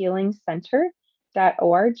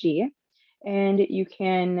 infinitehealingcenter.org, and you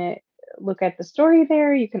can look at the story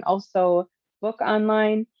there. You can also book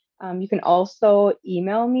online. You can also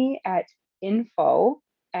email me at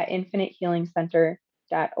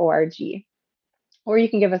info@infinitehealingcenter.org, or you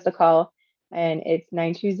can give us a call, and it's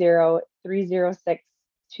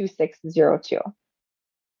 920-306-2602.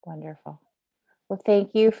 Wonderful. Well,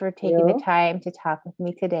 thank you for taking the time to talk with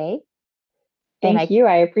me today. Thank you.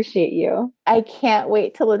 I appreciate you. I can't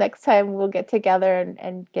wait till the next time we'll get together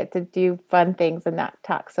and get to do fun things and not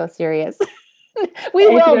talk so serious. We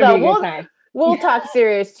will though. We'll talk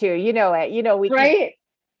serious too. You know it. We right.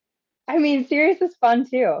 I mean, serious is fun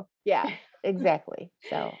too. Yeah, exactly.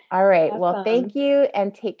 So, all right. Awesome. Well, thank you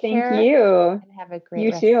and take care. Thank you. And have a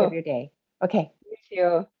great rest of your day. Okay. You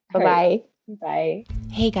too. Bye-bye. Right. Bye.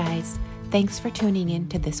 Hey guys, thanks for tuning in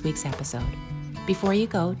to this week's episode. Before you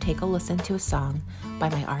go, take a listen to a song by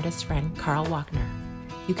my artist friend, Carl Wachner.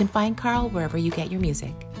 You can find Carl wherever you get your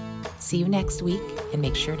music. See you next week, and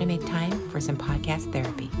make sure to make time for some podcast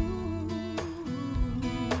therapy.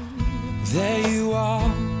 There you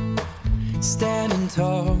are, standing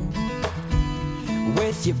tall,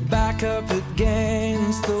 with your back up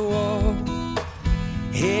against the wall.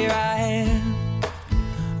 Here I am,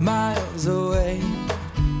 miles away.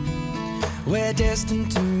 We're destined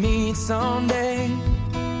to meet someday.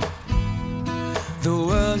 The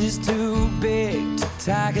world is too big to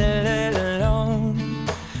tackle it alone.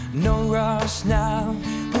 No rush now,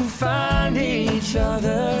 we'll find each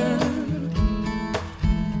other.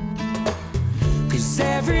 'Cause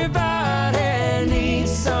everybody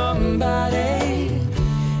needs somebody.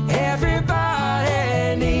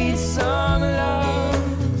 Everybody needs some love.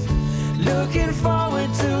 Looking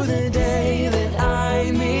forward to the day that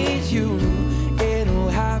I meet you. It'll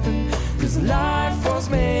happen, 'cause life was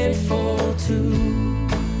made for two.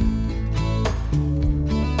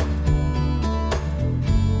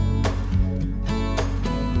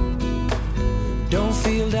 Don't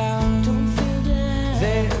feel down,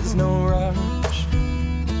 there's no rush,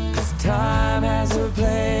 'cause time has a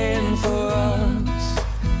plan for us.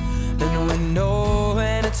 And we know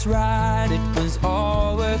when it's right, it was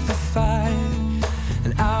all worth the fight.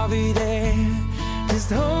 And I'll be there,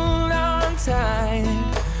 just hold on tight.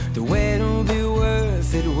 The wait will be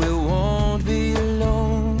worth it, we won't be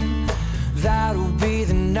alone. That'll be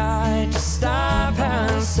the night to stop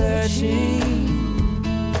and searching.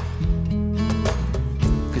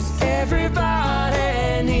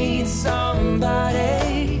 Everybody needs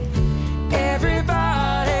somebody.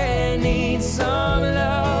 Everybody needs some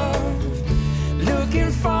love.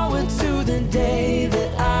 Looking forward to the day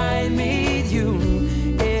that I meet you.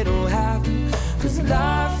 It'll happen, 'cause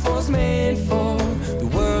life was made for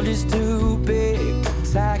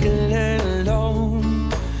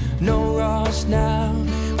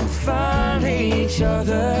each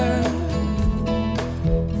other.